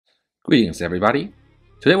Greetings everybody!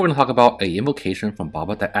 Today we're going to talk about an invocation from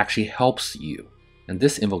Baba that actually helps you. And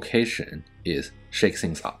this invocation is Shake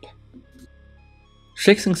Things Up.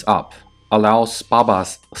 Shake Things Up allows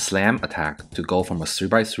Baba's slam attack to go from a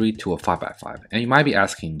 3x3 to a 5x5. And you might be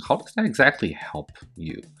asking, how does that exactly help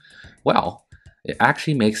you? Well, it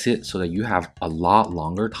actually makes it so that you have a lot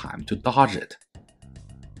longer time to dodge it.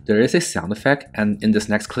 There is a sound effect, and in this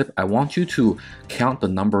next clip, I want you to count the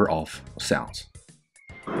number of sounds.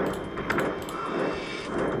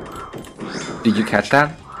 Did you catch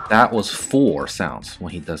that? That was 4 sounds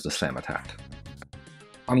when he does the slam attack.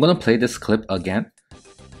 I'm gonna play this clip again.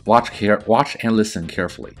 Watch and listen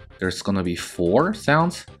carefully. There's gonna be 4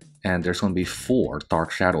 sounds, and there's gonna be 4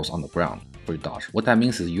 dark shadows on the ground for your dodge. What that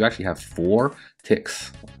means is you actually have 4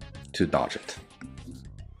 ticks to dodge it.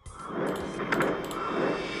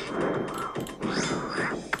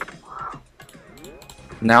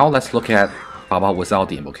 Now let's look at Baba without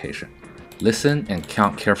the invocation. Listen and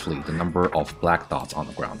count carefully the number of black dots on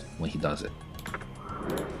the ground when he does it.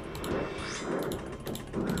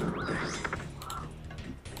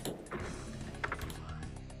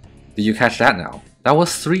 Did you catch that now? That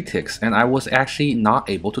was 3 ticks, and I was actually not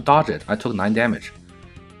able to dodge it. I took 9 damage.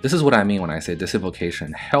 This is what I mean when I say this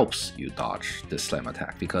invocation helps you dodge this slam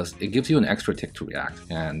attack, because it gives you an extra tick to react,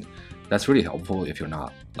 and that's really helpful if you're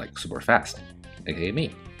not like super fast, aka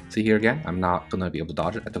me. See here again, I'm not gonna be able to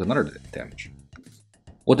dodge it. I took another damage.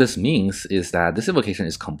 What this means is that this invocation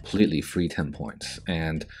is completely free 10 points,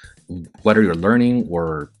 and whether you're learning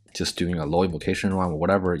or just doing a low invocation run or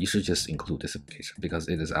whatever, you should just include this invocation because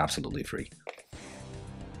it is absolutely free.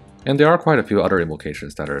 And there are quite a few other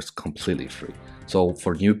invocations that are completely free. So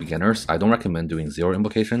for new beginners, I don't recommend doing 0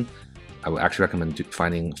 invocation. I would actually recommend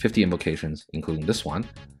finding 50 invocations, including this one.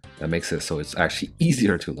 That makes it so it's actually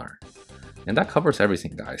easier to learn. And that covers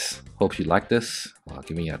everything, guys. Hope you like this.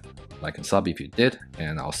 Give me a like and sub if you did,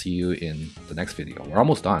 and I'll see you in the next video. We're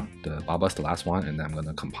almost done. The Baba's the last one, and then I'm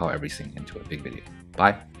gonna compile everything into a big video.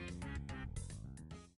 Bye.